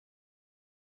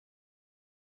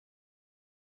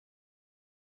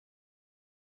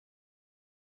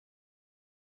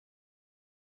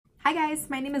Hi guys,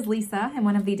 my name is Lisa. I'm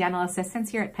one of the dental assistants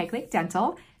here at Pike Lake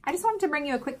Dental. I just wanted to bring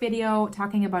you a quick video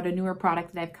talking about a newer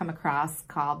product that I've come across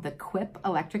called the Quip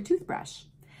electric toothbrush.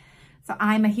 So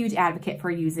I'm a huge advocate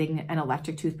for using an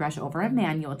electric toothbrush over a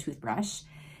manual toothbrush.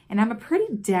 And I'm a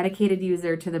pretty dedicated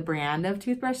user to the brand of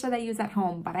toothbrush that I use at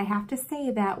home, but I have to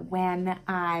say that when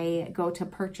I go to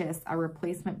purchase a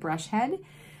replacement brush head,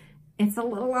 it's a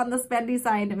little on the spendy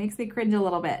side. It makes me cringe a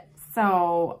little bit.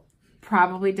 So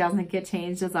probably doesn't get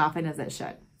changed as often as it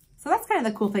should. So that's kind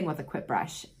of the cool thing with a Quip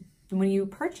brush. When you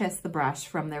purchase the brush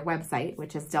from their website,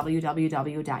 which is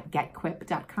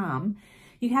www.getquip.com,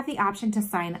 you have the option to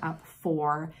sign up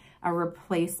for a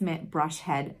replacement brush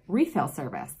head refill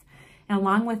service. And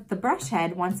along with the brush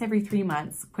head, once every 3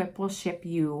 months, Quip will ship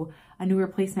you a new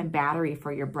replacement battery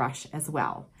for your brush as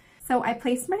well. So I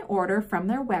placed my order from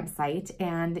their website,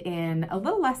 and in a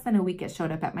little less than a week, it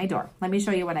showed up at my door. Let me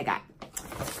show you what I got.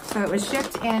 So it was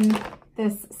shipped in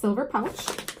this silver pouch,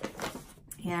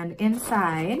 and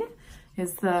inside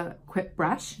is the Quip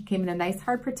brush. It came in a nice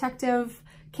hard protective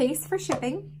case for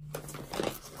shipping.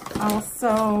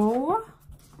 Also,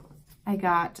 I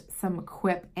got some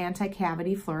Quip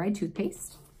anti-cavity fluoride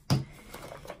toothpaste.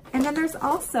 And then there's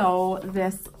also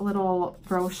this little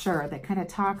brochure that kind of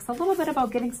talks a little bit about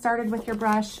getting started with your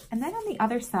brush. And then on the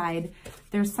other side,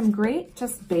 there's some great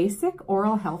just basic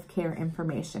oral health care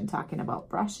information talking about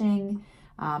brushing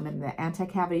and the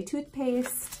anti-cavity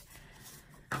toothpaste.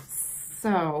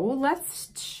 So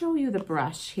let's show you the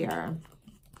brush here.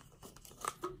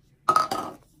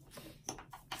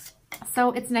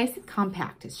 So it's nice and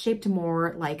compact. It's shaped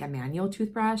more like a manual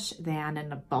toothbrush than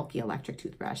a bulky electric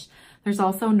toothbrush. There's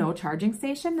also no charging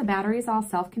station. The battery is all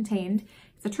self-contained.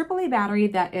 It's a AAA battery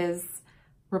that is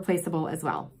replaceable as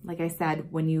well. Like I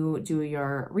said, when you do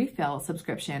your refill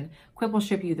subscription, Quip will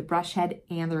ship you the brush head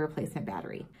and the replacement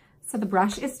battery. So the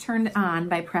brush is turned on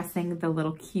by pressing the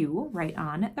little Q right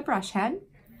on the brush head.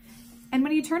 And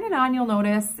when you turn it on, you'll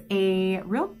notice a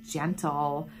real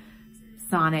gentle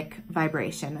sonic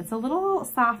vibration. It's a little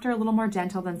softer, a little more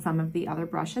gentle than some of the other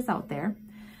brushes out there.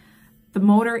 The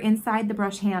motor inside the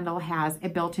brush handle has a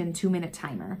built-in 2-minute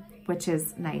timer, which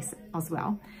is nice as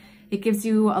well. It gives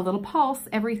you a little pulse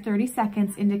every 30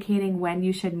 seconds, indicating when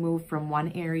you should move from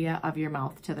one area of your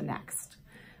mouth to the next,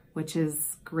 which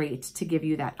is great to give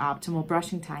you that optimal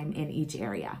brushing time in each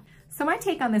area. So my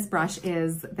take on this brush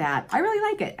is that I really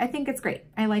like it. I think it's great.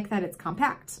 I like that it's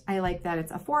compact. I like that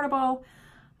it's affordable.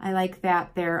 I like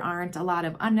that there aren't a lot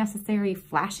of unnecessary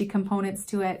flashy components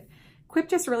to it. Quip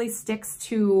just really sticks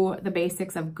to the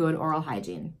basics of good oral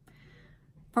hygiene.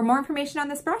 For more information on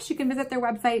this brush, you can visit their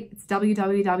website. It's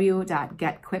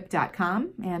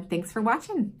www.getquip.com. And thanks for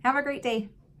watching. Have a great day.